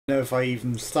know if I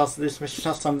even started this mission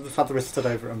last time the father was stood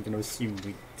over. I'm going to assume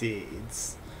we did.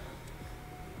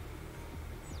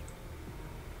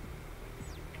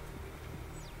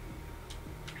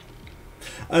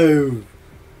 Oh,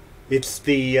 it's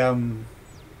the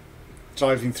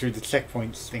driving through the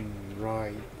checkpoints thing,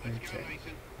 right? Okay.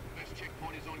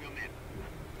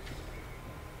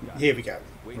 Here we go.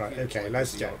 Right, okay,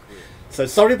 let's go. So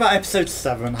sorry about episode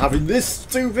 7 having this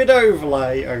stupid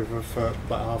overlay over for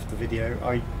like half the video.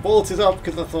 I brought it up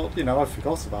because I thought, you know, I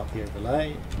forgot about the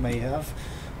overlay, may have.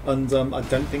 And I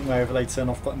don't think my overlay turn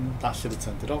off button, that should have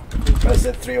turned it off. I pressed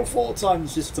it 3 or 4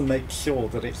 times just to make sure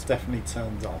that it's definitely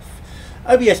turned off.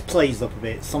 OBS plays up a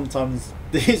bit, sometimes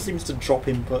it seems to drop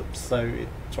inputs, so it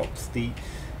drops the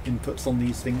inputs on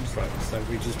these things. Right, so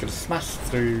we're just going to smash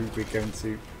through, we're going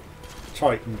to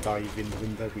try and dive in the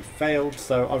window. We failed,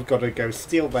 so I've got to go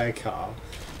steal their car.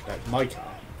 My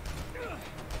car.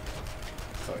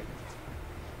 Sorry.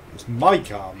 It's my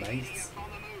car, mate.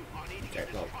 Okay,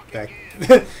 look, there.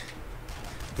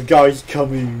 The guy's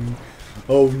coming.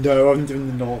 Oh no, I'm doing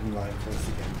the northern line once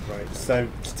again. Right, so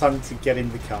it's time to get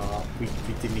in the car. We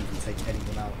didn't even take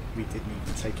anyone out. We didn't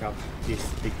even take out this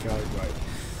big guy, right.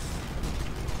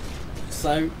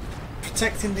 So,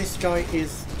 protecting this guy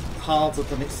is harder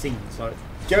than it seems. Like,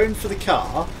 going for the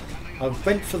car, I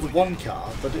went for the one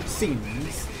car, but it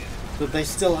seems that they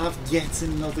still have yet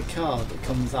another car that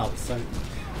comes out, so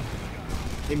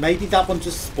maybe that one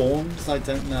just spawns, I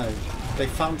don't know. They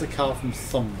found a car from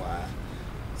somewhere,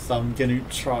 so I'm going to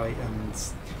try and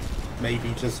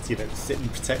maybe just, you know, sit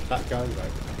and protect that guy.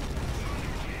 Right?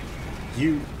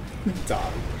 You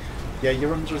die. Yeah,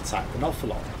 you're under attack an awful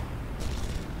lot.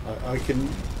 I can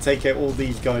take out all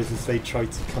these guys as they try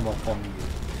to come up on you.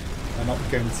 They're not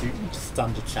going to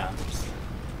stand a chance.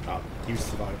 Oh, you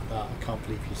survived that. I can't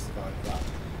believe you survived that.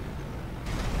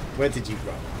 Where did you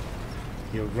run?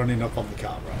 You're running up on the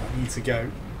car, right? I need to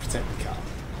go protect the car.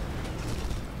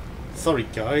 Sorry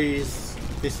guys,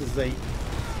 this is a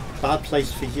bad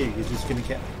place for you. You're just going to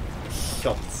get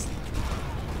shot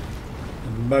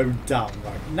and mowed down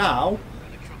right now.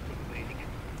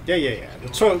 Yeah. The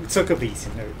truck took a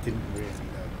beating. No, it didn't really,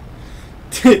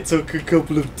 no. It took a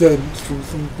couple of dents from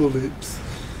some bullets.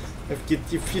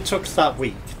 If your truck's that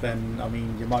weak, then, I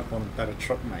mean, you might want a better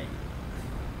truck, mate.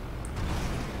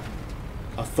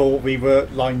 I thought we were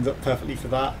lined up perfectly for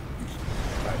that.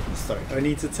 Right, sorry. I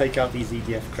need to take out these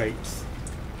EDF crates.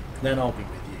 Then I'll be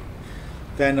with you.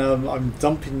 Then I'm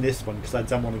dumping this one because I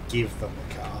don't want to give them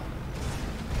a car.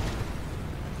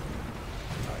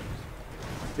 Right.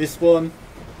 This one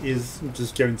is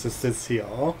just going to sit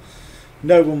here.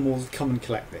 No one will come and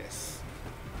collect this.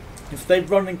 If they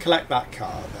run and collect that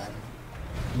car, then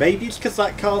maybe it's because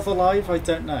that car's alive, I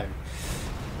don't know.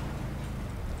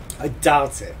 I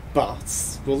doubt it,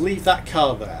 but we'll leave that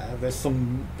car there. There's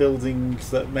some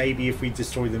buildings that maybe if we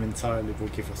destroy them entirely will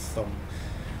give us some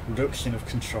reduction of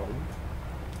control.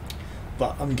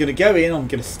 But I'm going to go in, I'm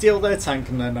going to steal their tank,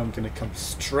 and then I'm going to come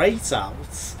straight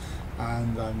out.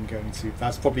 And I'm going to,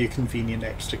 that's probably a convenient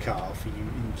extra car for you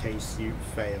in case you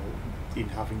fail in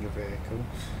having a vehicle.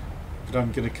 But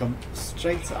I'm going to come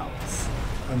straight out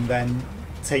and then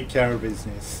take care of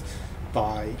business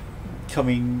by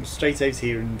coming straight out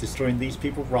here and destroying these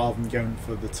people rather than going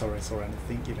for the turret or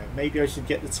anything. You know, maybe I should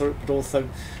get the turret, but also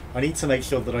I need to make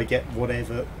sure that I get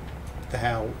whatever the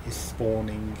hell is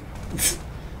spawning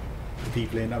the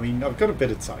people in. I mean, I've got a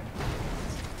bit of time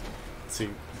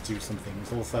to do some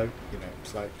things. Also, you know,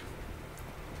 it's like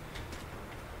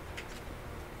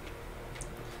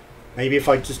maybe if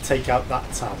I just take out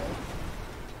that tower,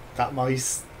 that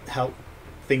might help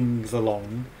things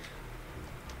along.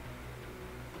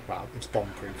 Wow, it's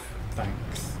bomb-proof.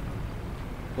 Thanks.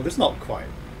 Well, it's not quite.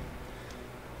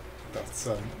 But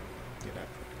you know.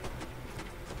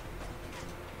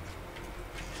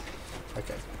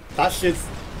 Okay, that should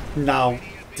now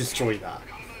destroy that.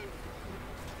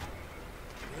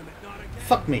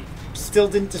 Fuck me. Still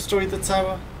didn't destroy the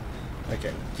tower?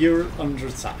 Okay, you're under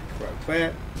attack.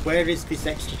 Right, where is this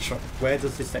extra truck? Where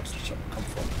does this extra truck come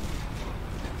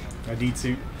from? I need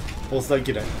to also,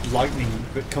 you know, lightning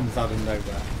that comes out of nowhere.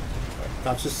 Right,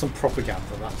 that's just some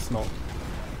propaganda. That's not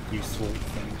useful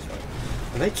things.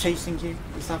 Right. Are they chasing you?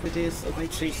 Is that what it is? Are they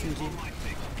chasing you?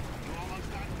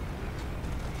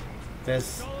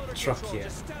 There's a truck here.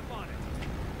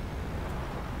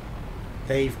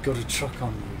 They've got a truck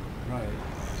on you. Right.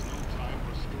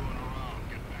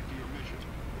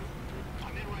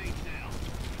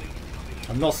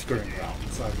 I'm not screwing around,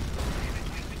 so...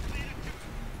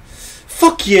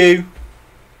 Fuck you!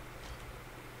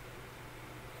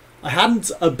 I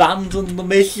hadn't abandoned the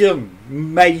mission,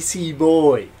 matey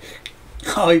boy.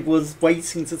 I was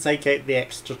waiting to take out the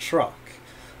extra truck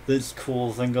that's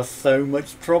causing us so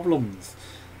much problems.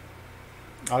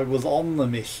 I was on the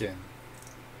mission.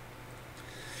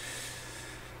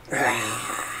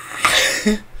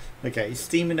 Okay,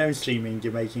 steaming no streaming,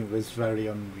 you're making this very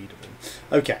unreadable.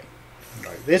 Okay,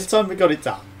 right, this time we got it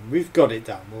down. We've got it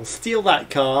down. We'll steal that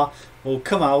car, we'll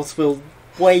come out, we'll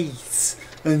wait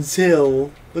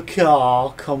until the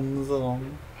car comes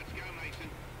along.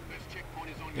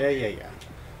 Yeah.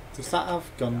 Does that have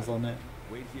guns on it?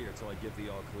 Wait here till I give the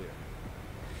all clear.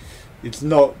 It's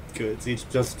not good, it's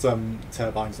just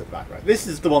turbines at the back. Right, this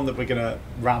is the one that we're going to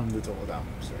ram the door down.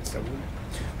 So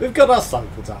we've got our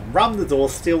cycle down. Ram the door,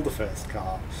 steal the first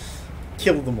car,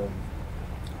 kill them all.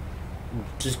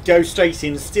 Just go straight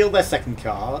in, steal their second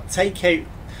car, take out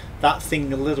that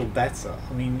thing a little better.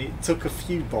 I mean, it took a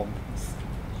few bombs.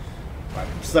 Right,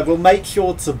 so we'll make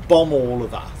sure to bomb all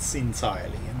of that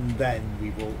entirely, and then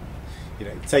we will, you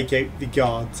know, take out the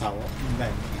guard tower, and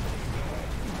then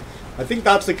I think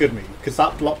that's a good move, because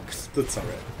that blocks the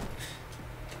turret.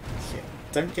 Shit,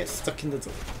 don't get stuck in the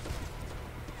door.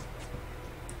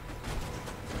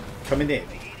 Coming in.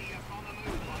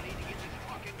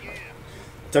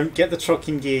 Don't get the truck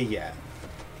in gear yet.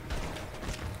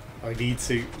 I need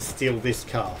to steal this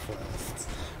car first.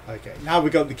 Okay, now we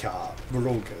got the car. We're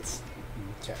all good.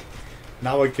 Okay.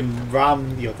 Now I can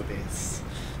ram the other bits.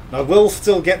 And I will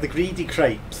still get the greedy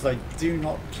crepes. I do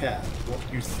not care what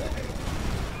you say.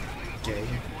 Okay.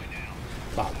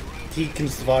 But he can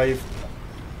survive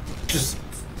just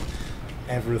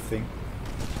everything.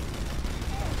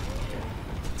 Okay.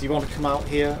 Do you want to come out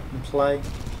here and play?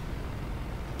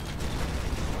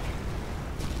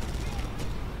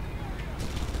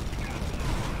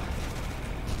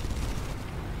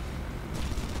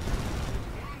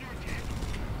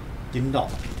 You're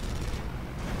not.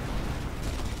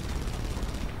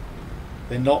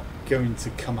 They're not going to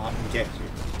come out and get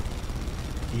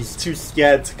you. He's too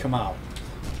scared to come out.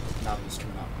 Now he's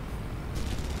coming out.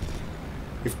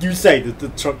 If you say that the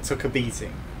truck took a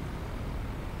beating.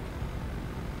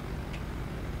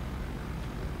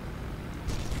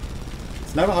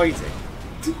 There's no hiding.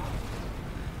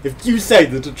 If you say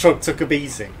that the truck took a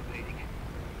beating.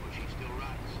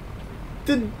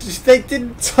 Then they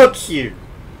didn't touch you.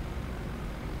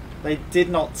 They did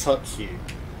not touch you.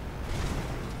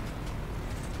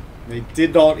 They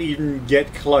did not even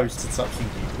get close to touching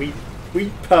you.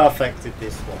 We perfected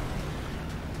this one.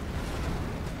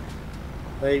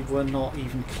 They were not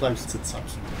even close to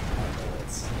touching you.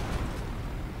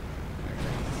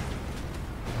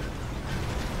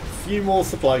 A few more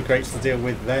supply crates to deal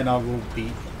with, then I will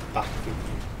be back with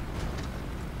you.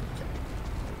 Okay.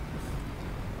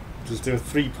 Just do a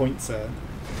 3-point turn.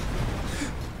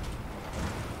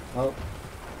 Well,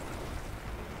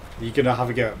 you're going to have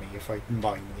a go at me if I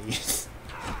combine these.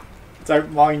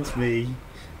 Don't mind me.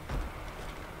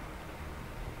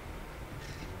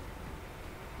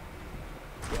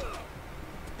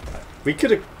 We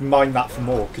could have mined that for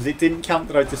more, because it didn't count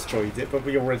that I destroyed it, but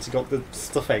we already got the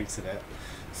stuff out of it.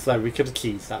 So we could have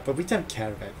keysed that, but we don't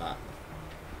care about that.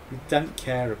 We don't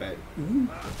care about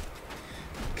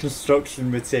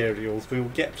construction materials. We will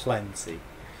get plenty.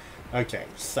 Okay,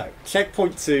 so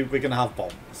checkpoint 2, we're going to have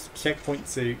bombs. Checkpoint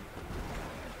 2,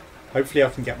 hopefully I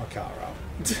can get my car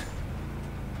out.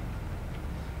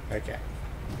 Okay.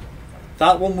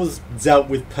 That one was dealt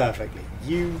with perfectly.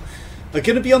 You are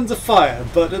going to be under fire,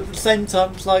 but at the same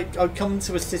time, it's like, I come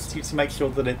to assist you to make sure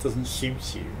that it doesn't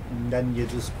shoot you, and then you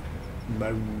just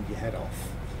moan your head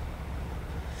off.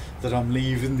 That I'm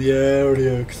leaving the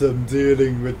area because I'm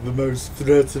dealing with the most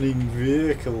threatening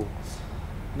vehicle.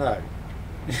 No.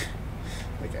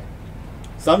 Okay.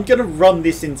 So I'm going to run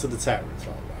this into the tower as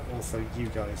well. Right? Also, you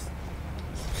guys.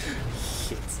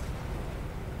 Shit.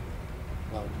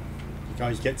 Well, you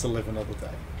guys get to live another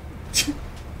day.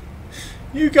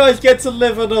 You guys get to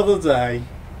live another day.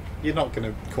 You're not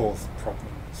going to cause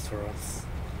problems for us,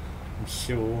 I'm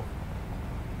sure.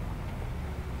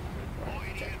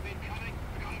 Right, okay.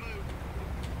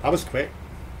 That was quick.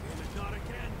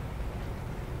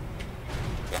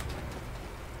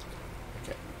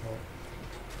 Okay. Well.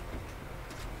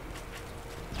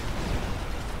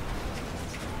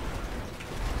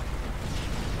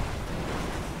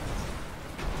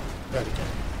 There we go.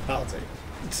 That'll do.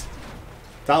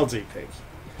 That'll do, pig.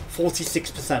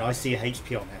 46%. I see a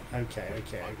HP on it. Okay.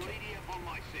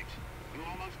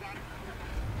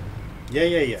 Yeah.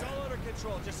 It's all under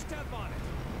control. Just step on it.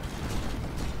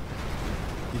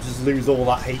 You just lose all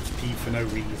that HP for no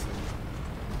reason.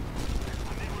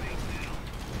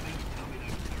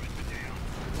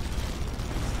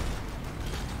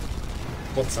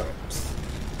 What turrets?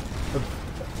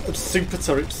 a super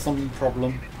turret's some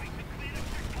problem.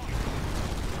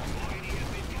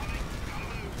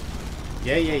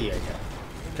 Yeah.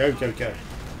 Go.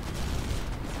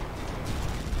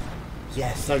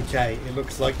 Yes, okay. It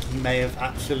looks like he may have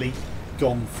actually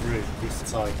gone through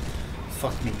this time.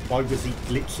 Fuck me. Why was he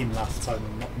glitching last time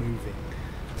and not moving?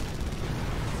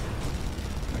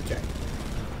 Okay.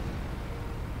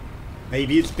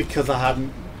 Maybe it's because I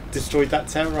hadn't destroyed that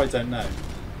tower, I don't know.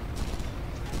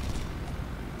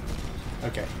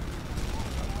 Okay.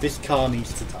 This car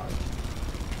needs to die.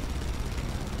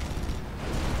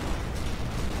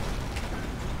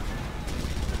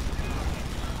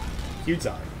 You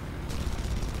die.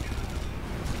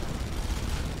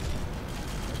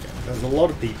 Okay. There's a lot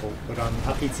of people, but I'm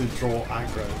happy to draw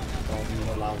aggro rather than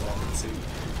allow them to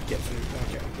get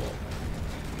through. Okay, well.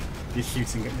 You're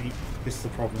shooting at me. This is the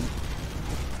problem.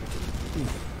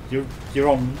 You're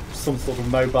on some sort of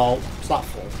mobile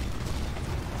platform.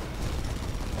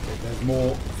 Okay, there's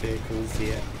more vehicles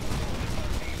here.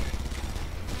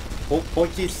 What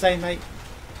did you say, mate?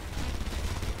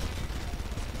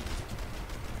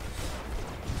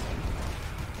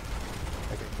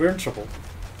 Okay, we're in trouble.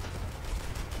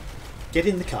 Get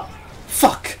in the car.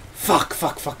 Fuck!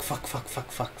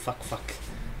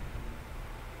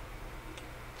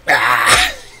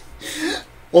 Ah!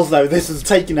 Also, this has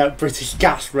taken out British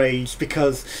gas rage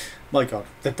because, my god,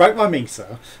 they broke my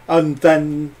meter, and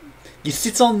then you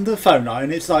sit on the phone line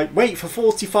and it's like, wait for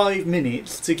 45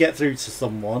 minutes to get through to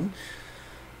someone.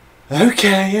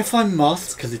 Okay, if I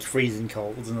must, because it's freezing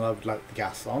cold and I would like the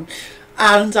gas on.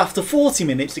 And after 40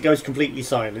 minutes it goes completely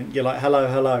silent. You're like,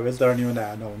 hello, is there anyone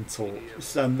there? No one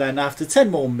talks. And then after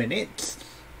 10 more minutes,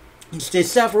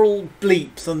 there's several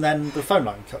bleeps and then the phone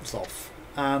line cuts off.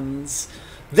 And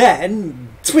then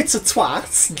Twitter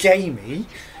twat Jamie,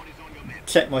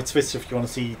 check my Twitter if you want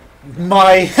to see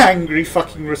my angry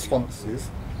fucking responses,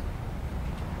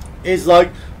 is like,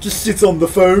 just sit on the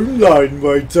phone line,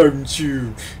 why don't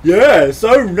you? Yes,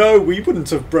 oh no, we wouldn't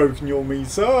have broken your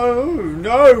meter. Oh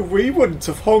no, we wouldn't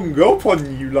have hung up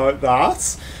on you like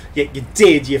that. Yet you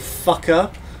did, you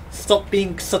fucker. Stop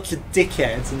being such a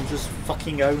dickhead and just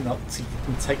fucking own up to you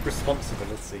and take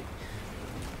responsibility.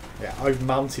 Yeah, I've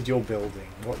mounted your building.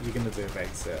 What are you going to do about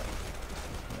it?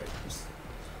 Right.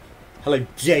 Hello,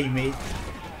 Jamie.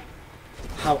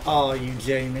 How are you,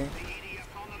 Jamie?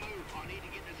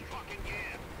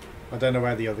 I don't know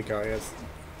where the other guy is.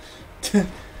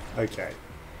 Okay.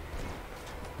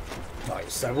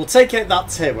 Right, so we'll take out that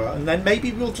tower and then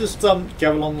maybe we'll just go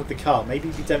along with the car. Maybe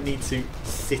we don't need to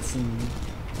sit and,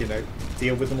 you know,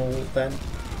 deal with them all then.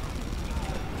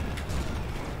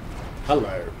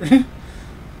 Hello.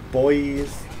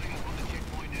 Boys.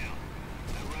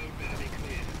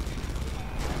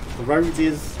 The road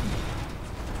is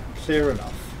clear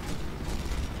enough.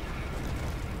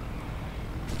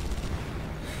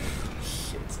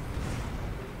 Shit.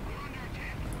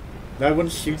 No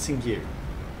one's shooting you.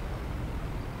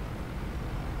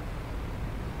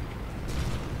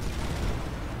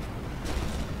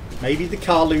 Maybe the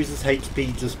car loses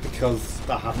HP just because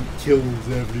I haven't killed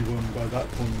everyone by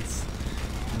that point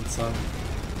in time.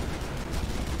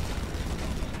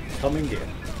 Coming in.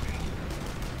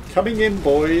 Coming in,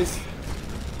 boys.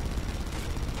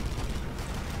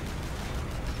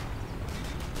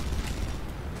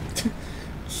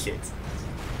 Shit.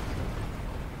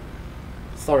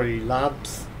 Sorry,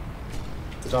 lads.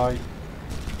 Did I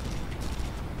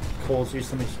cause you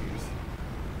some issues?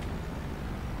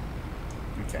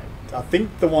 Okay. I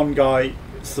think the one guy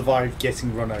survived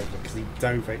getting run over because he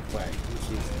dove away,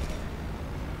 which is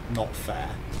not fair.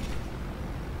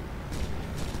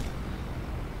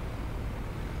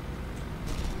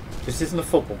 This isn't a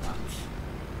football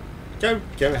match.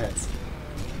 Go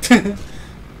ahead.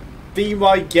 Be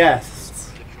my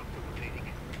guest.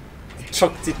 The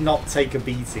truck did not take a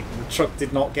beating. The truck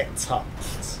did not get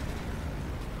touched.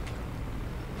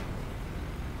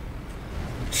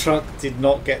 The truck did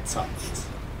not get touched.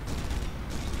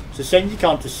 It's a shame you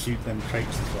can't just shoot them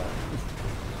crates as well.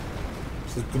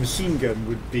 So the machine gun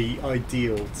would be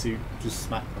ideal to just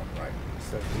smack them, right?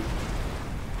 So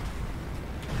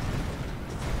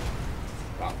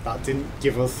wow, that didn't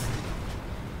give us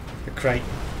a crate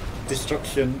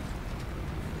destruction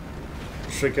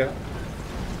trigger.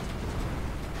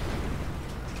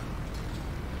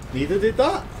 Neither did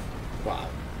that. Wow.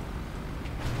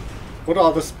 What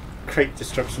are the crate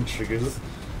destruction triggers?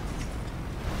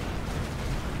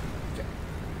 Okay.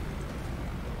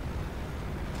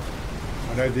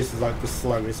 I know this is like the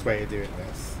slowest way of doing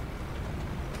this.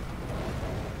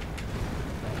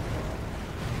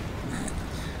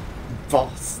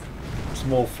 But it's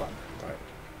more fun, right?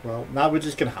 Well, now we're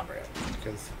just going to hammer it,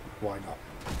 because why not?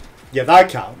 Yeah, that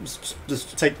counts.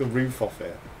 Just take the roof off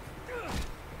it.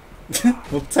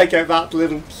 We'll take out that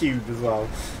little cube as well.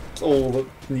 That's all that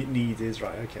need is.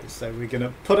 Right, okay, so we're going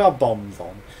to put our bombs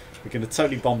on. We're going to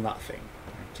totally bomb that thing.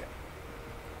 Okay.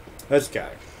 Let's go.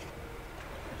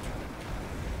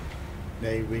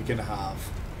 Now we're going to have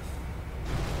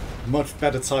much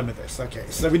better time with this. Okay,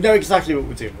 so we know exactly what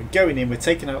we're doing. We're going in, we're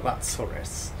taking out that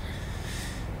turret.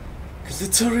 Because the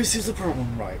turret is a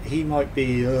problem, right? He might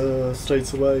be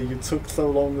straight away. You took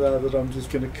so long there that I'm just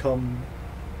going to come.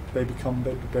 Baby come,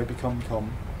 baby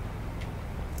come.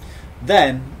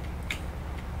 Then,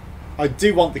 I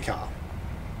do want the car.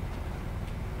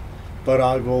 But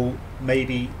I will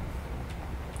maybe...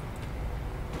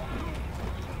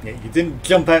 Yeah, you didn't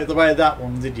jump out of the way of that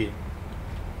one, did you?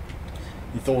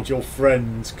 You thought your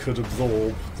friend could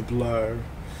absorb the blow.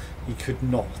 He could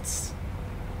not.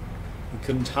 He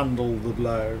couldn't handle the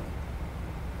blow.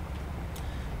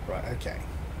 Right, okay.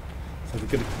 So we're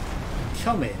going to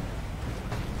come in.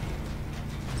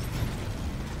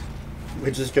 We're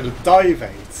just going to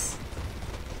divate.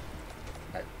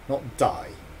 No, not die.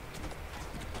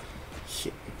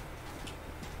 Shit.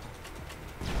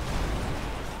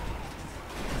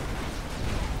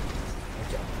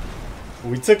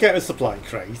 We took out a supply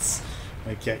crate.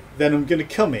 Okay, then I'm going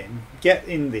to come in, get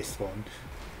in this one,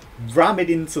 ram it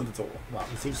into the door. Wow,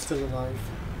 is he still alive?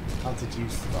 How did you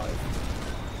survive?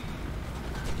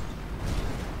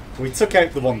 We took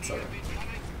out the one turret.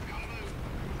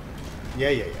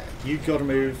 Yeah. You gotta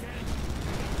move.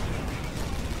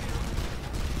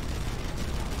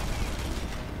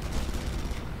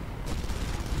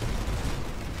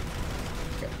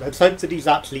 Let's hope that he's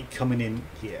actually coming in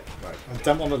here. Right, I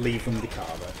don't want to leave him the car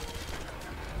though.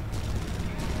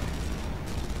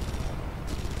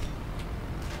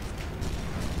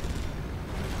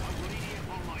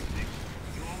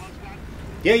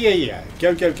 Yeah. Go.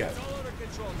 It's all under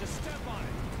control. Just step on it.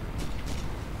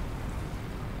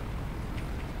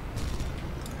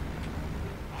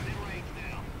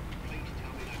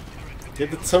 Yeah,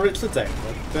 the turrets are down.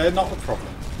 They're not a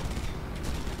problem.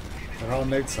 There are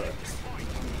no turrets.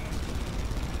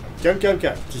 Go.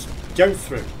 Just go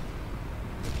through.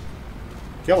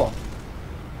 Go on.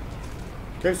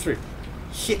 Go through.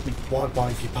 Hit me. Why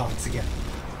have you parked again?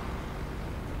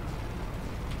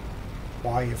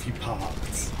 Why have you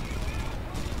parked?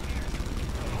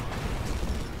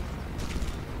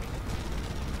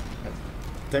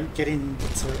 Don't get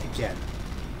into it again.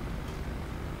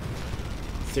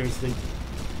 Seriously.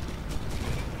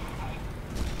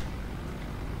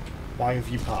 Why have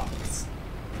you parked?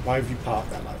 Why have you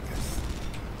parked there like this?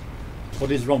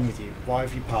 What is wrong with you? Why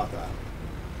have you parked there?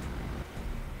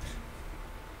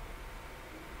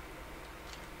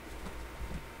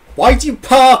 Why do you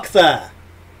park there?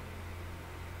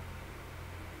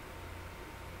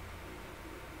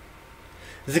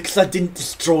 Is it because I didn't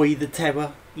destroy the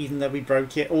tower, even though we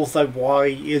broke it? Also, why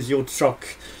is your truck...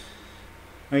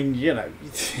 I mean, you know,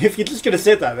 if you're just going to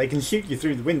sit there, they can shoot you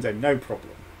through the window, no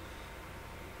problem.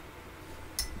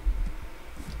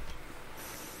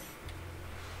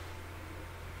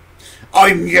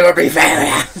 I'm gonna be very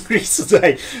angry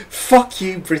today. Fuck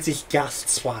you, British gas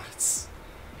swats.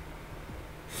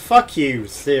 Fuck you,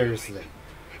 seriously.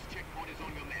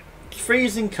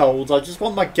 Freezing cold, I just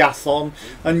want my gas on,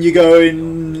 and you're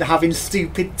going having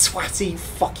stupid, twatty,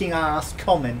 fucking ass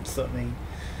comments at me.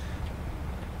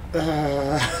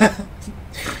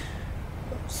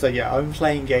 So yeah, I'm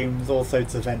playing games also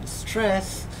to vent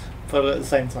stress, but at the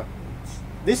same time,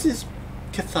 this is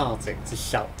cathartic to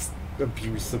shout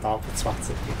abuse about the twat at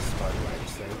this, by the way,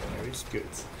 so you know, it's good.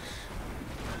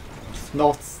 It's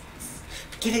not...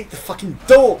 Get out the fucking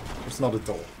door! It's not a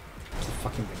door. It's a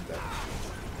fucking window.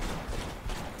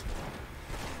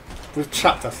 We've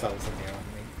trapped ourselves in here, haven't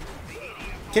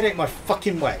we? Get out my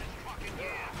fucking way!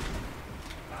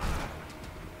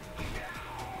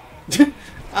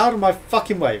 Out of my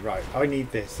fucking way! Right, I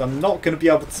need this. I'm not going to be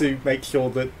able to make sure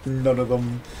that none of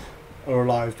them are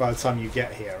alive by the time you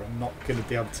get here. I'm not going to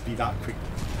be able to be that quick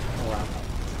around that.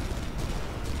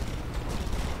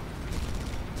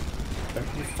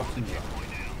 Don't you fucking run.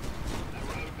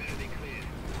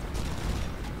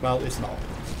 Well, it's not.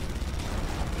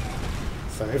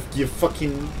 So if you're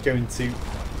fucking going to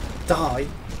die,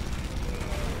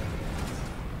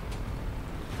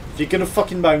 if you're going to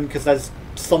fucking moan because there's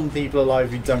some people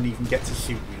alive who don't even get to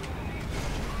shoot you,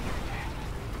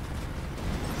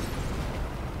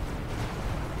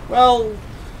 well,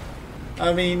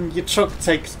 I mean, your truck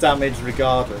takes damage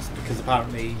regardless, because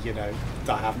apparently, you know,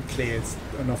 I haven't cleared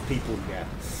enough people yet.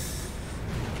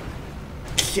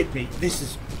 Shit me, this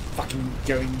is fucking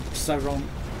going so wrong.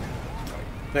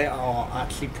 They are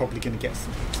actually probably going to get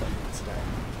some hits on me today.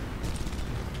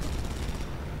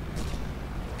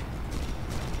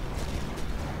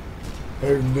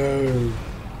 Oh no!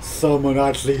 Someone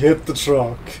actually hit the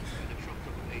truck.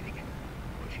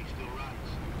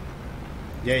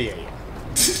 Yeah.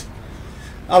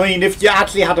 I mean, if you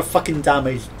actually had a fucking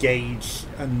damage gauge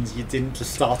and you didn't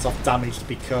just start off damaged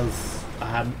because I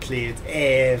hadn't cleared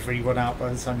everyone out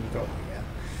by the time you got here,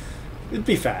 it'd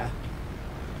be fair.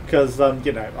 Because,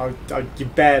 you know, you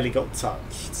barely got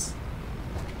touched.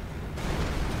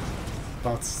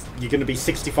 But you're going to be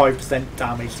 65%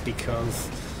 damaged because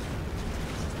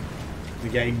the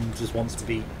game just wants to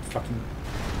be fucking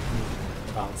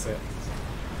about it.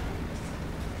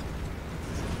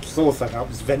 Which also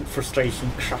helps vent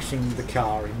frustration crashing the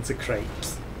car into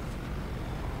crates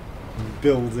and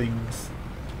buildings.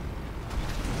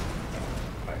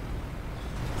 Right.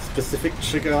 Specific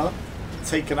trigger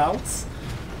taken out.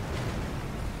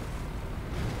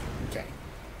 Okay.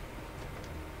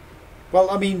 Well,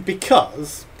 I mean,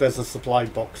 because there's a supply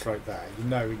box right there, you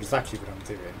know exactly what I'm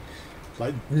doing.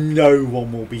 Like, no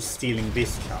one will be stealing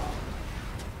this car.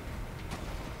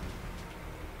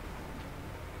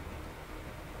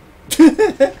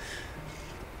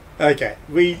 Okay,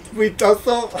 we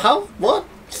thought, how, what?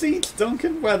 Siege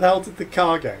Duncan? Where the hell did the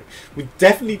car go? We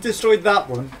definitely destroyed that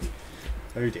one.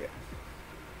 Oh dear.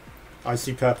 I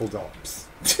see purple dots.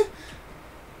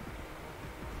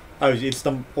 Oh, it's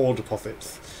some ore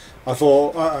deposits. I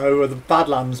thought, uh-oh, are the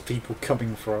Badlands people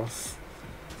coming for us?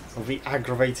 Have we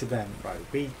aggravated them? Right,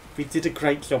 we did a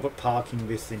great job at parking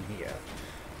this in here.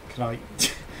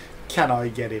 Can I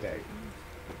get it out?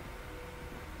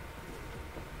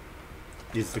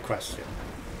 Is the question.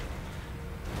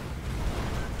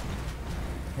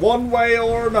 One way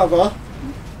or another,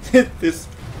 this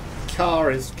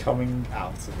car is coming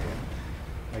out of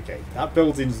here. Okay, that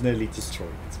building's nearly destroyed.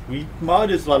 We might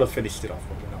as well have finished it off,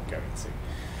 but we're not going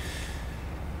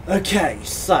to. Okay,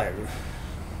 so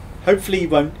hopefully he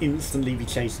won't instantly be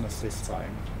chasing us this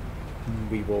time.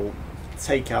 We will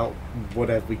take out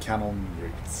whatever we can on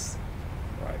routes.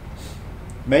 Right.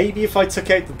 Maybe if I took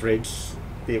out the bridge,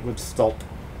 it would stop,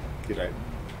 you know,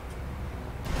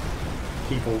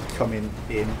 people coming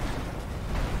in.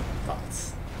 But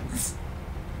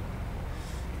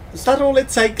is that all it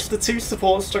takes? The two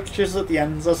support structures at the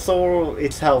end? I saw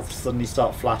its health suddenly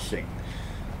start flashing.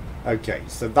 Okay,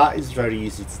 so that is very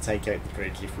easy to take out the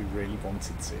bridge if we really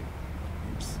wanted to.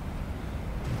 Oops.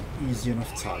 Easy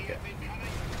enough target.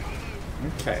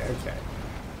 Okay.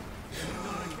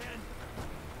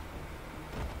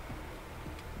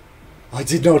 I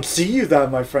did not see you there,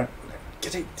 my friend.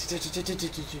 Get it.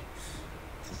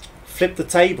 Flip the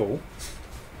table.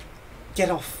 Get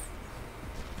off.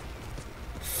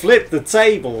 Flip the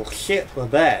table. Shit the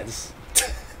beds.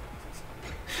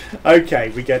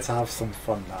 Okay, we get to have some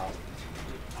fun now.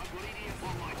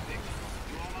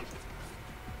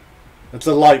 It's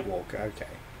a light walker,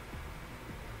 okay.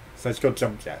 So it's got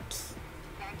jump jets.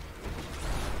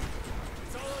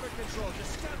 It's all under control.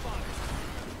 Just step on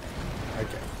it.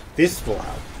 Okay, this will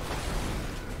help.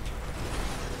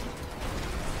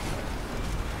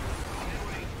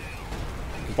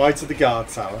 Goodbye to the guard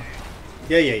tower.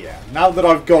 Yeah. Now that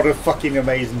I've got a fucking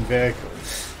amazing vehicle,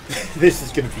 this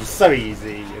is going to be so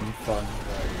easy and fun.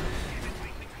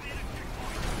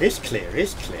 It's clear.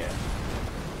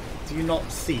 Do you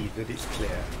not see that it's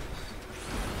clear?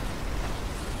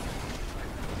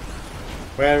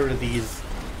 Where are these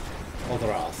other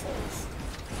arseholes?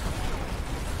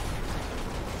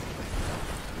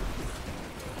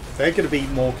 They're going to be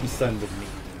more concerned with me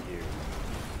than you.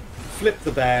 Flip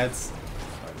the beds.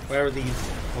 Where are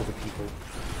these other people?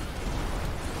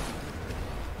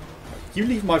 You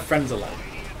leave my friends alone.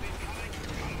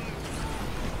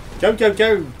 Go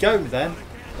then.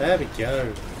 There we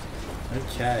go.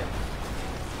 Okay.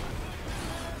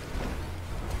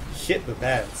 Shit the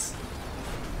beds.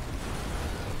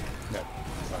 No.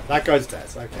 Right, that guy's dead.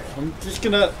 Okay. I'm just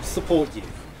gonna support you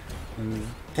and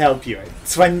help you out.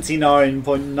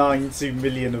 29.92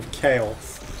 million of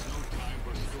chaos.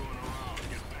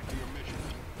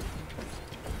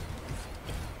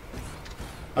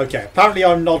 Okay, apparently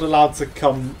I'm not allowed to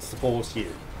come support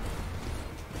you.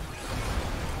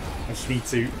 I just need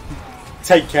to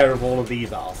take care of all of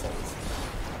these assholes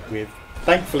with,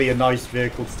 thankfully, a nice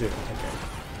vehicle to do it. Okay.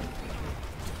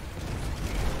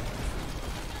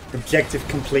 Objective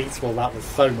complete. Well, that was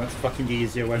so much fucking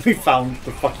easier when we found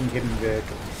the fucking hidden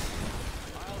vehicle.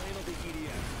 I'll handle the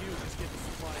EDF. You just get the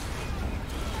supply.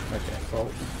 Okay,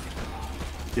 well,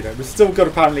 you know, we've still got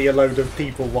apparently a load of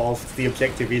people whilst the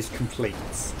objective is complete.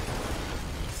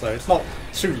 So it's not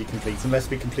truly complete unless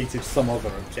we completed some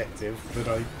other objective that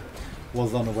I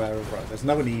was unaware of. Right, there's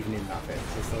no one even in that bit,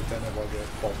 so I don't know why we're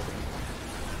bothering.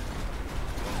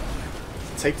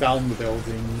 Take down the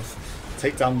buildings,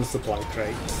 take down the supply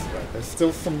crates. Right, there's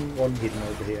still someone hidden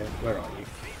over here. Where are you?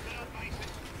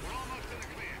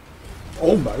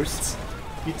 Almost.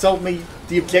 You told me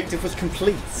the objective was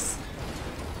complete.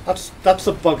 That's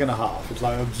a bug and a half. It's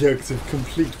like objective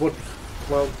complete. What?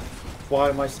 Well, why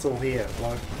am I still here?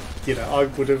 Why? You know, I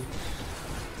would have.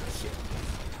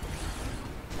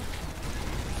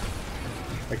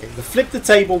 Okay, the flip the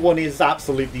table one is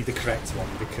absolutely the correct one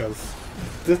because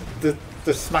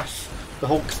the smash, the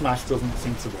Hulk smash doesn't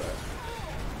seem to work.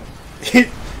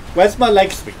 Where's my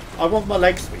leg sweep? I want my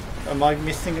leg sweep. Am I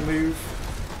missing a move?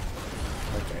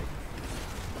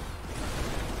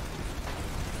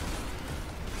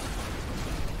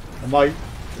 Okay.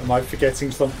 Am I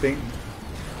forgetting something?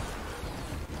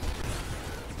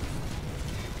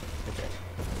 Okay.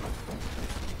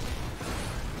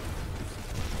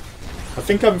 I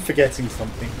think I'm forgetting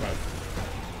something, right?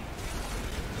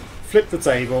 Flip the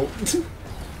table.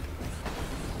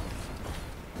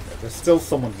 There's still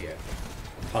someone here.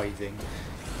 Hiding.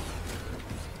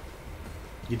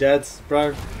 You dead,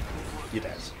 bro? You're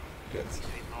dead. Good.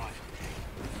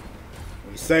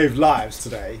 We saved lives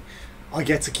today. I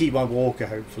get to keep my walker,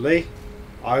 hopefully.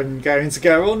 I'm going to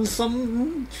go on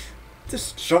some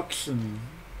destruction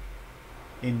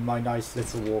in my nice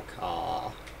little walk.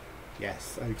 Ah,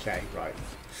 yes, okay, right.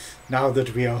 Now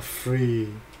that we are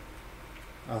free.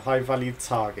 A high-value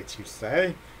target, you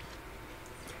say?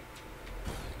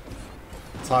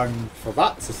 Time for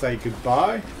that to say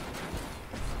goodbye.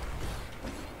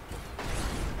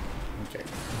 Okay.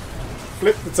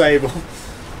 Flip the table.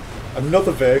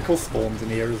 Another vehicle spawned in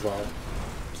here as well.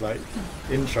 It's like,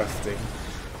 interesting.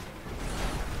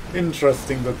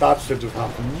 Interesting that should have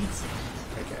happened.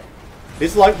 Okay.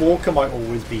 This light walker might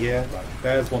always be here. Right,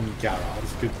 there's one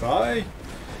garage. Goodbye.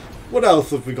 What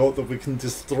else have we got that we can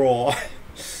destroy?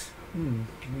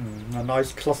 A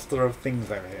nice cluster of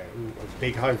things over here. Ooh, a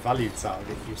big high value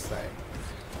target, you say.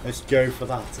 Let's go for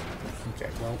that. Okay,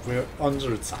 well, we're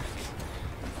under attack.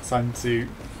 Time to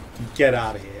get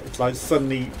out of here. It's like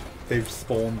suddenly they've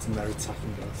spawned and they're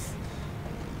attacking us.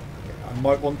 Okay, I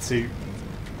might want to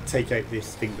take out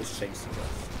this thing that's chasing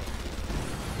us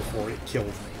before it kills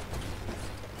me.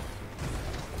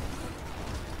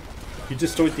 You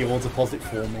destroyed the ore deposit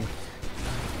for me.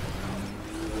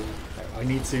 I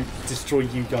need to destroy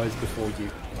you guys before you.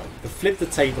 Right. The flip the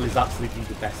table is absolutely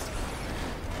the best.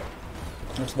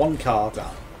 There's one car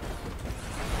down.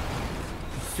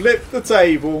 Flip the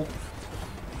table.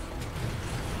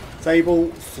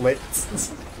 Table flipped.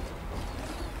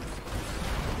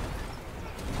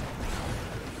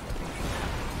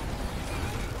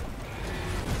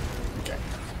 Okay.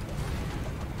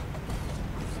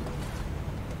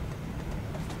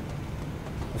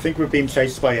 I think we're being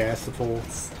chased by air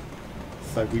supports.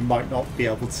 So we might not be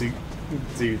able to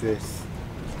do this.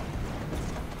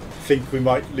 I think we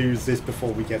might lose this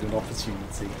before we get an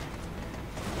opportunity.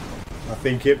 I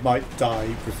think it might die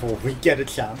before we get a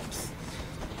chance.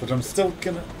 But I'm still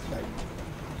gonna... No.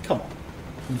 Come on.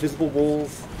 Invisible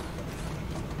walls.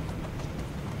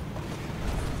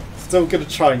 Still gonna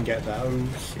try and get there. Oh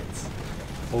shit.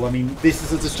 Well, I mean, this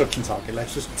is a destruction target.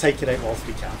 Let's just take it out whilst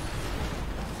we can.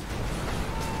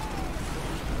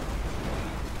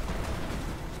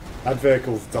 That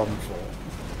vehicle's done for.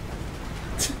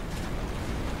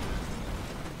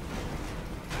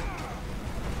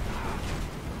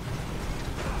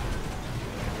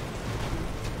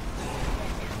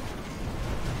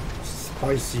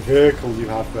 Spicy vehicle you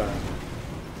have there.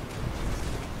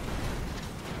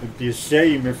 It'd be a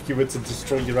shame if you were to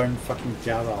destroy your own fucking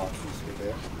garages with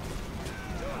it.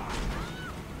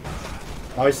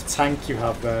 Nice tank you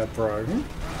have there, bro.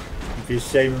 It'd be a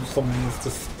shame if someone was to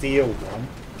steal one.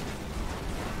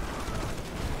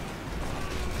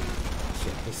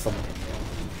 Someone in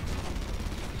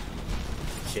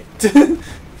here. Shit.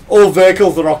 All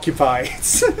vehicles are occupied.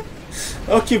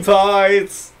 Occupied!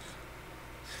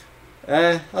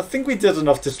 I think we did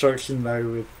enough destruction though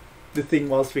with the thing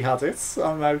whilst we had it.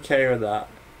 I'm okay with that.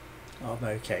 I'm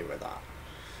okay with that.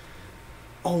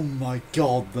 Oh my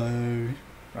god though.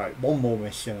 Right, one more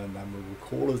mission and then we will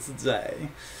call it a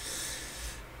day.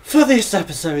 For this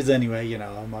episode anyway, you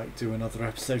know, I might do another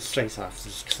episode straight after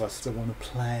just because I still want to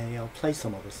play. I'll play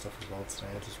some other stuff as well today.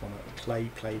 I just want to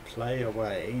play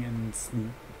away and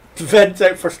vent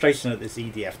out frustration at this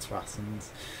EDF twat and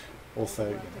also...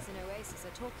 The workers in Oasis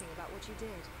are talking about what you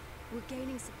did. We're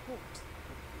gaining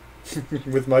support.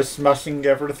 With my smashing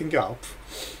everything up.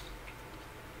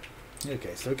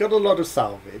 Okay, so we've got a lot of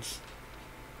salvage.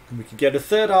 And we could get a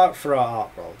third arc for our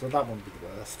arc roll, but that wouldn't be the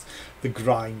worst. The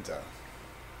grinder.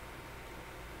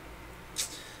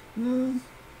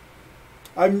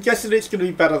 I'm guessing it's going to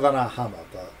be better than our hammer,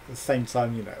 but at the same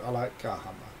time, you know, I like our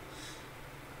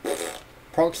hammer.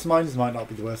 Prox mines might not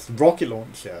be the worst. The rocket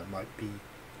launcher might be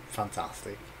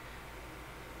fantastic.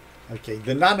 Okay,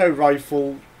 the nano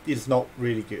rifle is not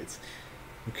really good.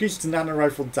 Increased nano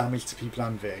rifle damage to people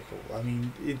and vehicle. I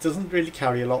mean, it doesn't really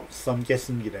carry a lot, so I'm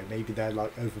guessing, you know, maybe they're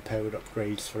like overpowered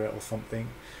upgrades for it or something.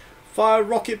 Fire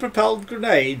rocket propelled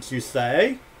grenades, you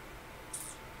say?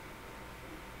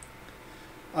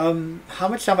 How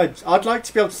much ammo? I'd like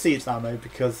to be able to see its ammo,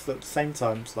 because at the same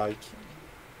time it's like,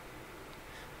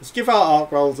 let's give our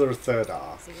arc rolls a third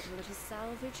arc. See what a little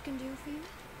salvage can do for you?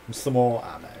 And some more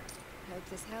ammo. Hope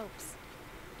this helps.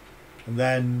 And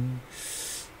then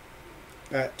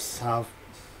let's have,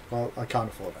 well, I can't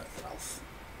afford anything else.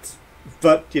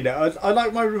 But, you know, I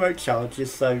like my remote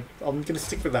charges, so I'm going to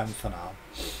stick with them for now.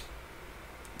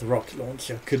 The rocket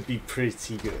launcher could be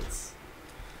pretty good.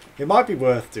 It might be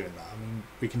worth doing that. I mean,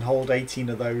 we can hold 18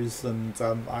 of those, and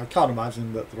I can't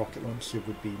imagine that the rocket launcher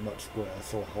would be much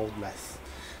worse or hold less.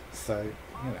 So,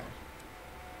 you know.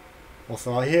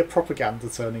 Also, I hear propaganda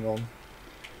turning on.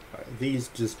 Right, these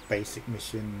just basic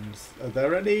missions. Are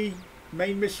there any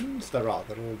main missions? There are.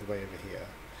 They're all the way over here.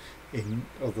 In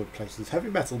other places. Heavy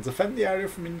metal. Defend the area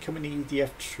from incoming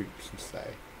EDF troops, you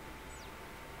say.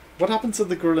 What happened to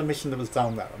the guerrilla mission that was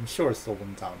down there? I'm sure I saw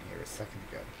one down here a second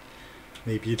ago.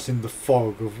 Maybe it's in the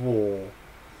fog of war.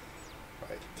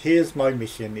 Right. Here's my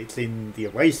mission. It's in the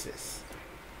Oasis.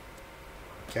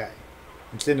 Okay.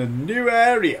 It's in a new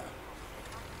area.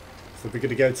 So we're going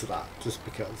to go to that just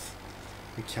because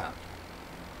we can.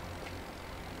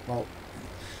 Well,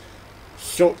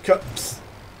 shortcuts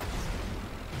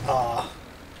are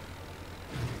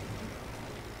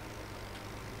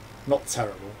not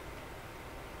terrible.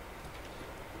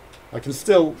 I can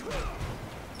still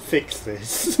fix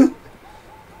this.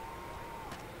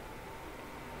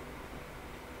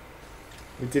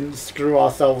 We didn't screw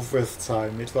ourselves this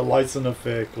time. It's a light enough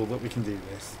vehicle that we can do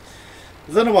this.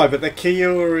 I don't know why, but the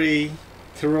Kirori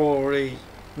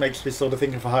makes me sort of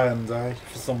think of a Hyundai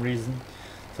for some reason.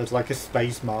 So it's like a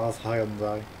Space Mars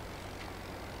Hyundai.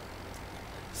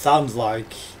 Sounds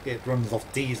like it runs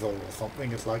off diesel or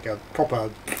something. It's like a proper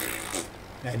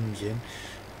engine.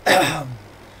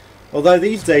 Although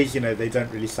these days, you know, they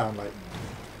don't really sound like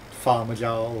Farmer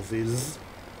Giles'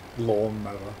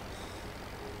 lawnmower.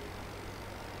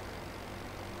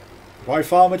 Why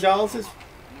Farmer Giles is?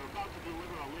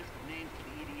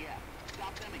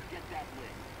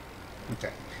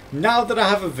 Okay. Now that I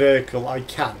have a vehicle, I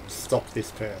can stop this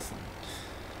person.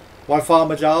 Why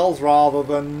Farmer Giles rather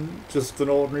than just an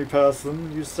ordinary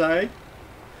person, you say?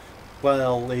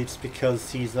 Well, it's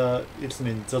because it's an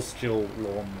industrial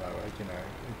lawnmower, you know.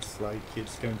 It's like,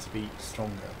 it's going to be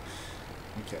stronger.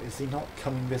 Okay, is he not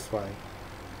coming this way?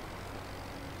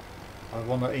 I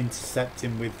want to intercept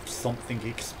him with something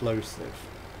explosive.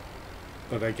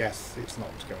 But I guess it's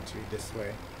not going to be this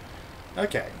way.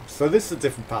 Okay, so this is a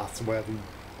different path to where we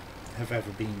have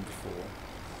ever been before.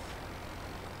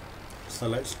 So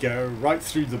let's go right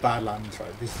through the Badlands.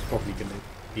 Right, this is probably going to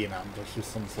be an ambush of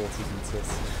some sort, isn't it?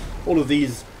 All of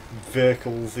these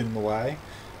vehicles in the way.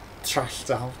 Trashed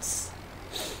out.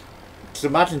 Just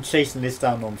imagine chasing this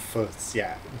down on foot.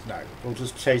 Yeah, no, we'll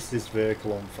just chase this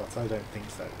vehicle on foot. I don't think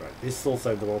so. Right, this is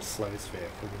also the world's slowest vehicle.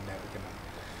 We're never going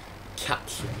to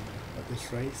catch him at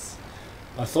this race.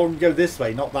 I saw him go this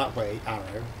way, not that way,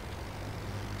 arrow.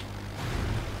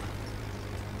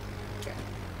 Okay.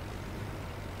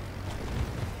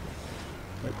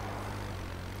 Nope.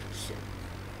 Shit.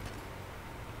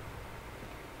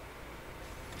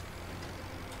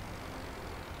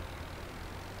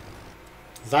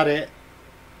 Is that it?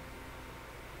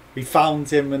 We found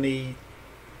him and he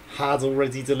had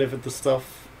already delivered the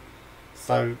stuff.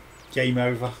 So, game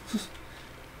over.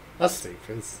 That's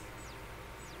stupid.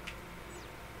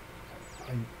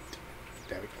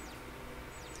 There we go.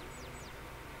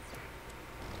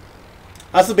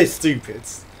 That's a bit stupid.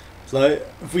 So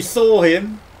if we saw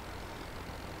him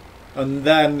and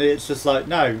then it's just like,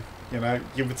 no, you know,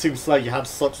 you were too slow, you had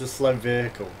such a slow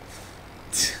vehicle.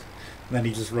 And then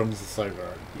he just runs us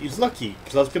over. He's lucky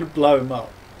because I was going to blow him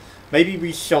up. Maybe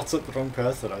we shot at the wrong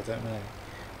person, I don't know.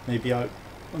 Maybe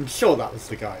I'm sure that was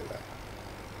the guy there.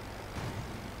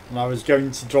 And I was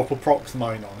going to drop a prox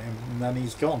mine on him and then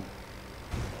he's gone.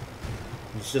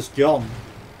 It's just gone.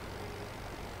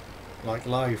 Like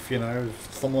life, you know,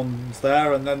 if someone's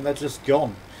there and then they're just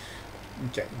gone.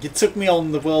 Okay, you took me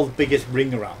on the world's biggest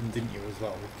ring around, didn't you, as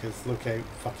well? Because look how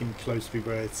fucking close we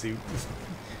were to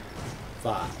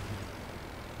that.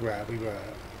 Where we were.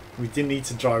 We didn't need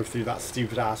to drive through that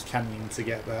stupid ass canyon to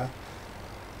get there.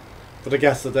 But I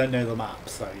guess I don't know the map,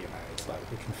 so, you know, it's like,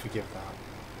 we can forgive that.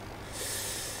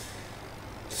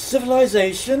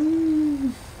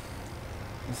 Civilization?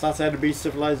 Is that enemy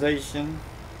civilization?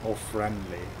 Or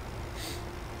friendly?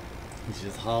 Which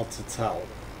is hard to tell.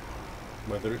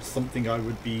 Whether it's something I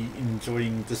would be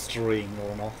enjoying destroying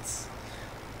or not.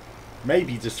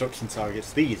 Maybe destruction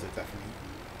targets. These are definitely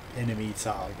enemy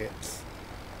targets.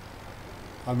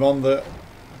 I'm on the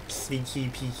sneaky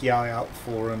peeky eye out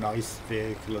for a nice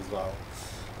vehicle as well.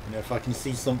 You know, if I can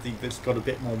see something that's got a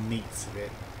bit more meat to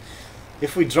it.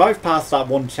 If we drive past that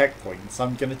one checkpoint,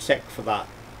 I'm going to check for that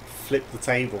flip the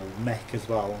table mech as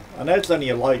well. I know it's only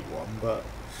a light one, but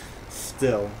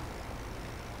still.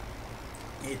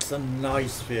 It's a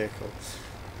nice vehicle.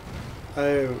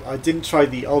 Oh, I didn't try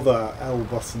the other L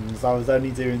buttons. I was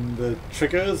only doing the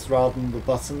triggers rather than the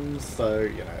buttons, so,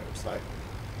 you know, it's like...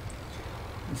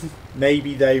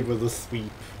 maybe they were the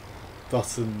sweep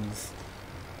buttons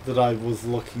that I was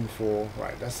looking for.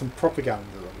 Right, there's some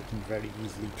propaganda that we can very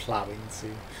easily plow into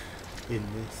in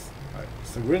this. Right,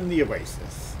 so we're in the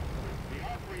Oasis. The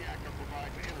arc reactor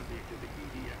provides energy to the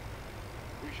EDF.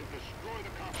 We should destroy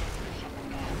the complex and shut them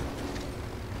down.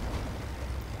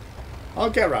 I'll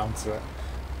get around to it.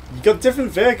 You've got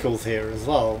different vehicles here as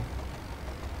well.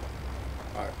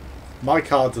 Right. My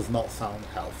car does not sound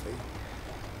healthy.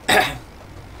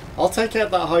 I'll take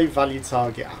out that high value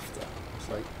target after. It's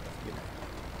like, you know,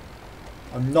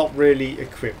 I'm not really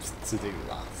equipped to do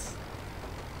that.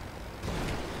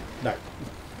 No.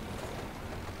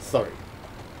 Sorry.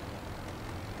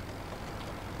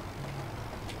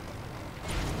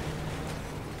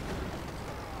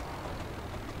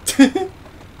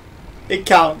 It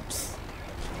counts.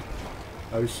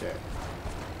 Oh shit.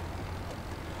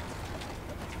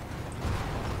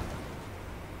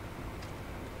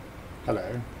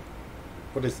 Hello.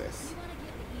 What is this? You want to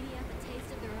give the EDF a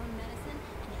taste of their own medicine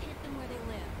and hit them where they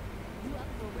live. You up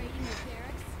for raiding their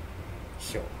barracks?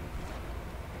 Sure.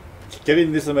 Get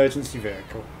in this emergency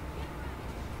vehicle.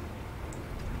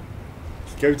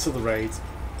 Go to the raid.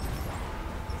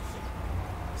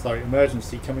 Sorry,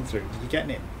 emergency coming through. Are you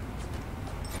getting in?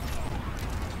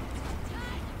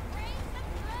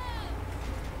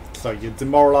 So you're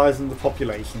demoralising the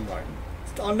population, right?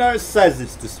 I know it says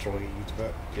it's destroyed,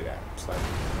 but you know, it's like,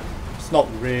 it's not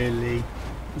really.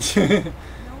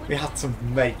 We had to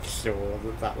make sure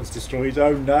that that was destroyed.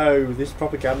 Oh no, this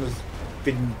propaganda's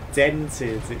been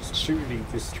dented. It's truly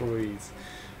destroyed.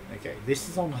 Okay, this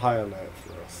is on high alert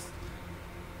for us.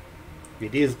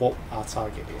 It is what our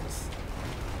target is.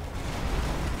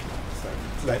 So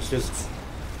let's just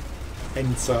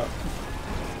enter.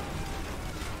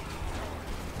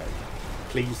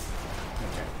 Please.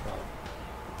 Okay, well.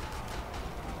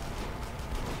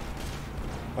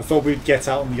 I thought we'd get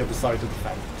out on the other side of the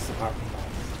fence, apparently not.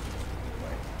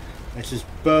 Right. Let's just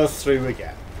burst through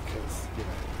again, because, you know.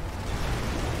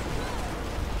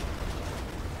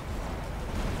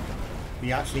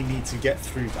 We actually need to get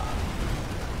through that.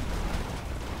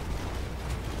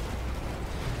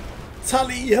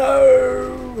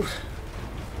 Tally-ho!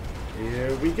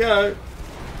 Here we go.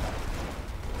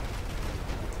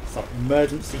 So,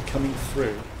 emergency coming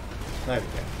through. There we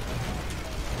go.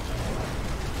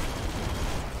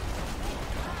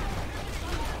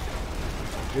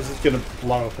 This is going to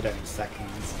blow up at any second.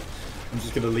 I'm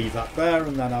just going to leave that there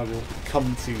and then I will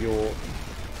come to your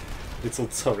little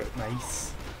turret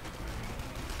mace.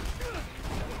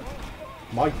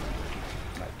 My...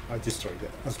 No, I destroyed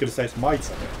it. I was going to say it's my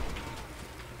turret.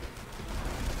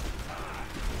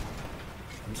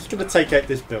 I'm just going to take out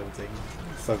this building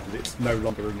so that it's no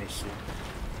longer an issue.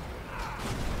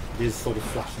 It is sort of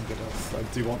flashing at us. I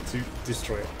do want to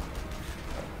destroy it.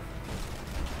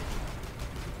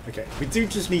 Okay, we do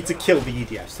just need to kill the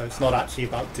EDF, so it's not actually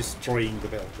about destroying the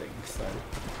building, so...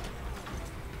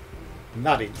 In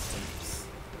that instance...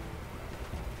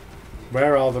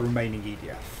 Where are the remaining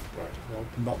EDF? Right, well,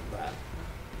 not there.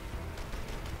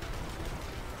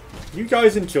 You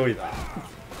guys enjoy that.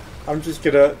 I'm just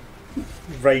gonna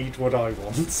raid what I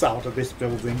want out of this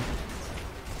building.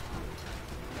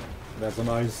 There's a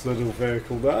nice little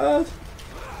vehicle there.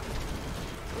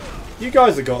 You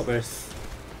guys have got this.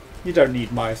 You don't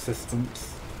need my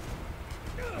assistance.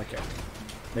 Okay.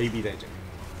 Maybe they do.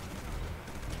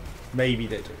 Maybe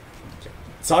they do. Okay.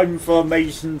 Time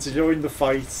formation to join the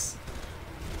fight. So,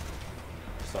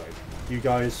 you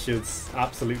guys should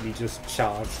absolutely just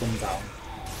charge them down.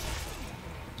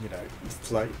 You know,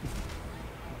 it's like...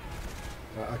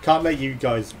 I can't let you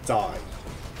guys die.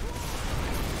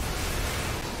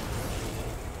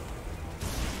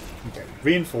 Okay,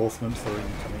 reinforcements are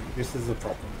incoming. This is a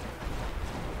problem.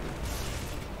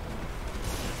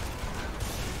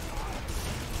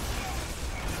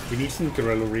 We need some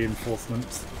guerrilla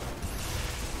reinforcements.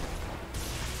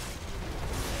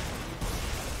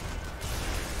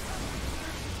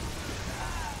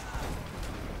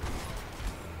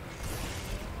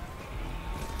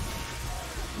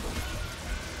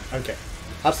 Okay,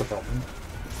 that's the problem.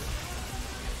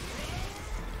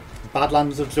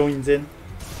 Badlands have joined in.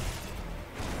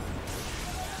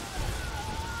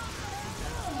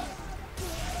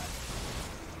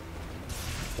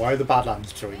 Why are the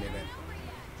Badlands joining in?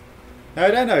 No,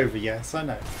 it ain't over, yes, I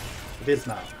know. It is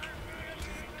now.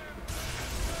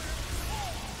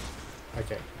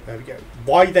 Okay, there we go.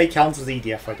 Why they count as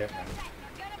EDF, I don't know.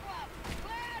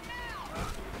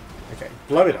 Okay,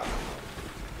 blow it up.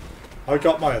 I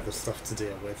got my other stuff to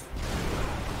deal with.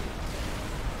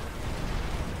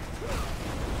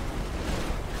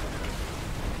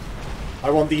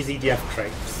 I want these EDF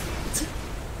crates.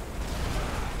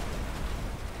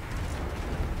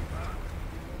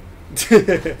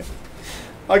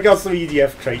 I got some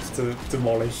EDF crates to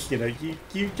demolish. You know,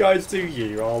 you guys do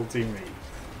you, I'll do me.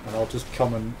 And I'll just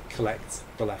come and collect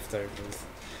the leftovers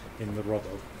in the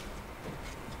rubble.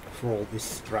 For all this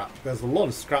scrap. There's a lot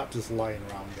of scrap just lying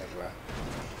around everywhere.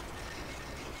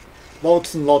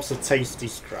 Lots and lots of tasty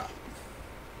scrap.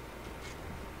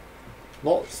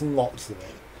 Lots and lots of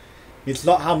it. It's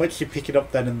not how much you pick it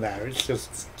up then and there, it's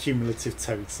just cumulative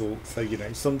total. So, you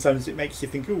know, sometimes it makes you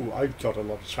think, ooh, I got a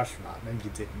lot of trash from that. No, you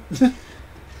didn't.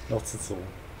 Not at all.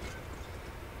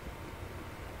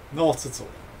 Not at all.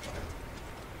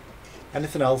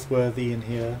 Anything else worthy in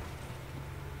here?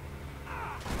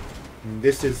 And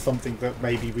this is something that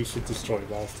maybe we should destroy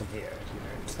whilst I'm here, you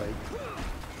know, it's like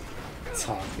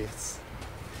targets.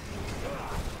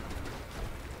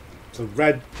 So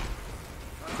red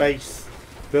base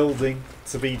building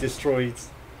to be destroyed.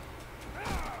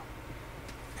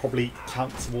 Probably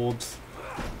count towards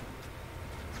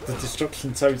the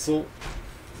destruction total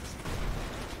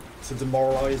to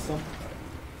demoralise them.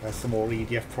 There's some more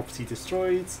EDF property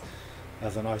destroyed.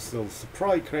 There's a nice little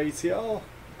supply crate here.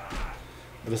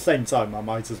 At the same time, I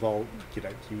might as well, you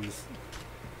know, use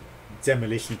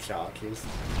demolition charges.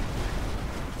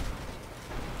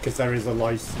 Because there is a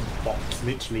license box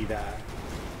literally there.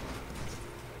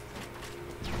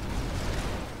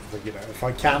 So, you know, if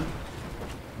I can,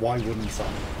 why wouldn't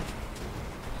I?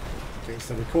 Okay,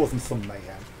 so we're causing some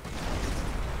mayhem.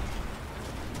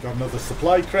 Got another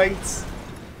supply crate.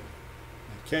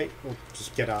 Okay, we'll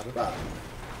just get out of that.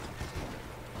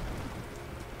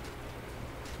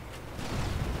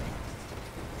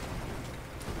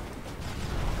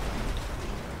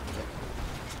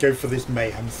 Go for this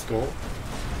mayhem score.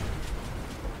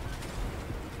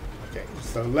 Okay,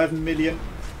 so 11 million.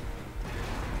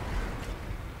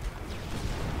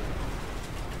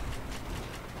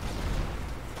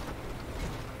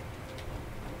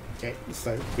 Okay,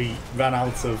 so we ran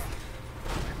out of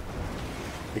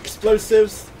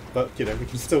explosives, but you know, we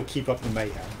can still keep up the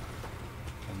mayhem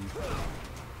and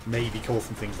maybe cause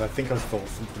some things. I think I saw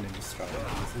something in the sky.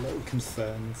 There's a little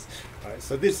concerns. Right,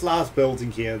 so this last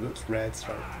building here that's red,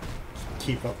 right,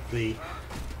 keep up the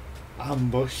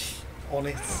ambush on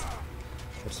it.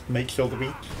 Just make sure that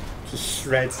we just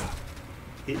shred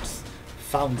its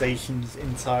foundations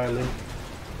entirely,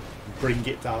 bring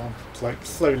it down. It's like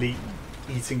slowly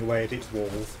eating away at its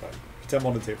walls. Right? You don't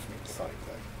want to do it from inside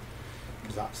though,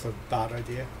 because that's a bad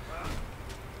idea.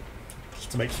 Just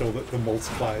to make sure that the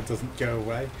multiplier doesn't go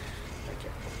away.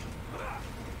 Okay.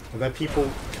 Are there people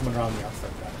coming around the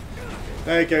outside there?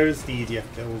 There goes the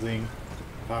EDF building.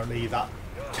 Apparently that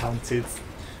counted.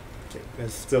 Okay,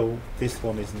 there's still, this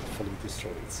one isn't fully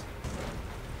destroyed.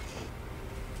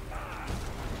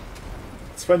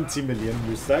 20 million,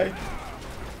 you say?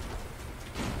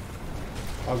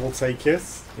 I will take it.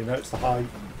 You know, it's a high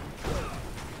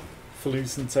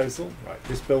falutin total. Right,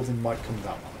 this building might come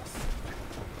down on us.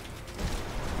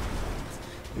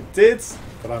 It did,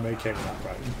 but I'm okay with that,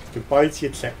 right? Goodbye to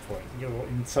your checkpoint. Your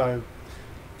entire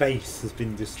base has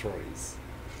been destroyed.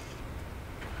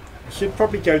 I should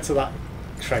probably go to that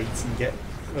crate and get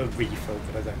a refill,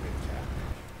 but I don't really care.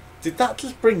 Did that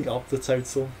just bring up the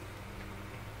total?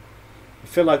 I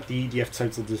feel like the EDF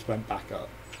total just went back up.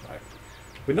 Right.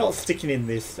 We're not sticking in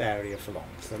this area for long,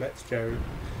 so let's go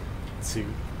to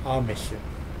our mission.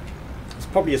 There's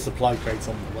probably a supply crate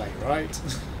on the way, right?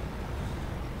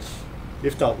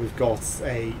 If not, we've got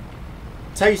a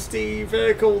tasty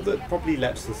vehicle that probably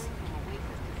lets us.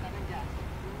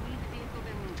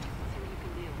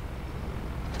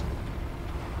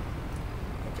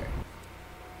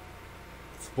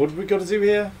 What have we got to do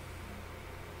here?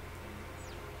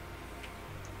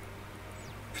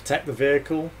 Protect the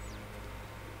vehicle,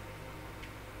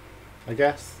 I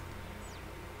guess.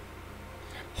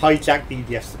 Hijack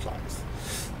BDF supplies.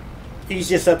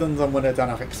 Easier said than done when I don't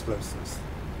have explosives.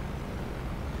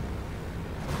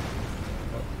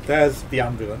 There's the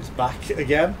ambulance back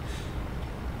again.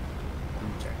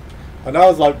 Okay. I know it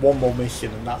was like one more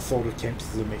mission and that sort of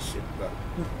counts as a mission, but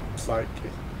it's like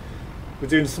we're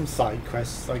doing some side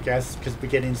quests, I guess, because we're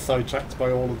getting sidetracked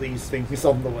by all of these things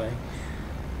on the way.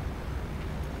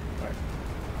 Right.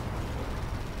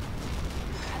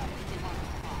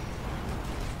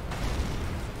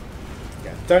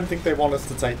 Yeah, don't think they want us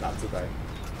to take that today.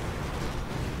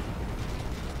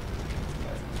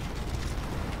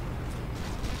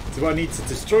 Do I need to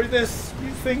destroy this, you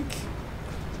think?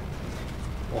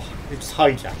 Oh, it's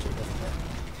hijacking, doesn't it?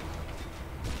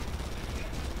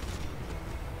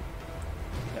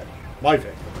 No, my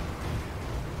vehicle.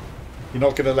 You're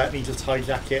not going to let me just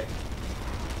hijack it?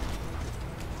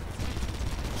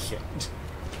 Shit.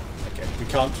 Okay, we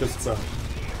can't just...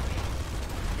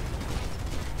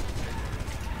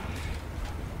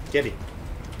 Get in.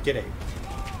 Get in.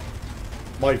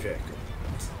 My vehicle.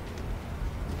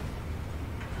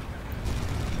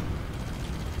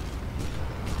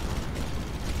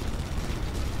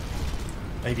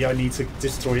 Maybe I need to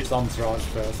destroy its entourage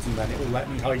first and then it will let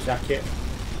me hijack it.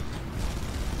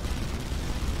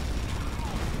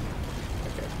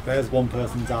 Okay, there's one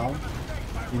person down.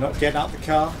 You're not getting out the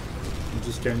car. I'm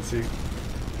just going to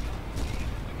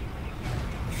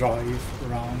drive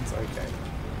around. Okay.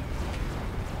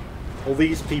 All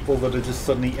these people that are just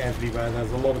suddenly everywhere,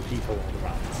 there's a lot of people all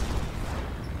around.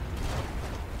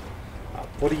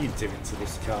 What are you doing to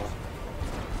this car?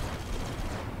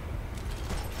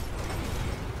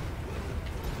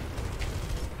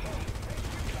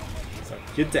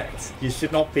 You're dead. You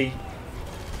should not be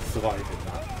surviving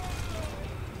that.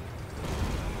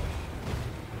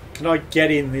 Can I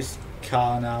get in this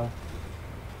car now?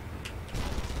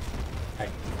 Hey,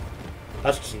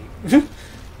 that's cute.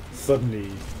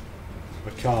 Suddenly,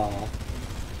 a car.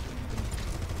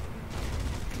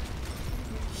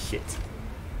 Shit.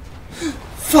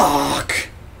 Fuck!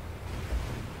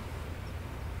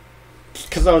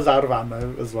 Because I was out of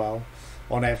ammo as well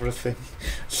on everything.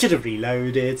 Should have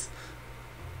reloaded.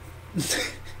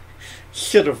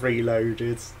 Should have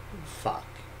reloaded. Fuck.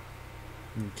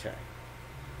 Okay.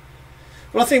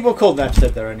 Well, I think we'll call the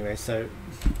episode there anyway, so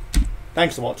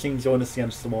thanks for watching. Join us again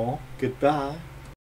for some more. Goodbye.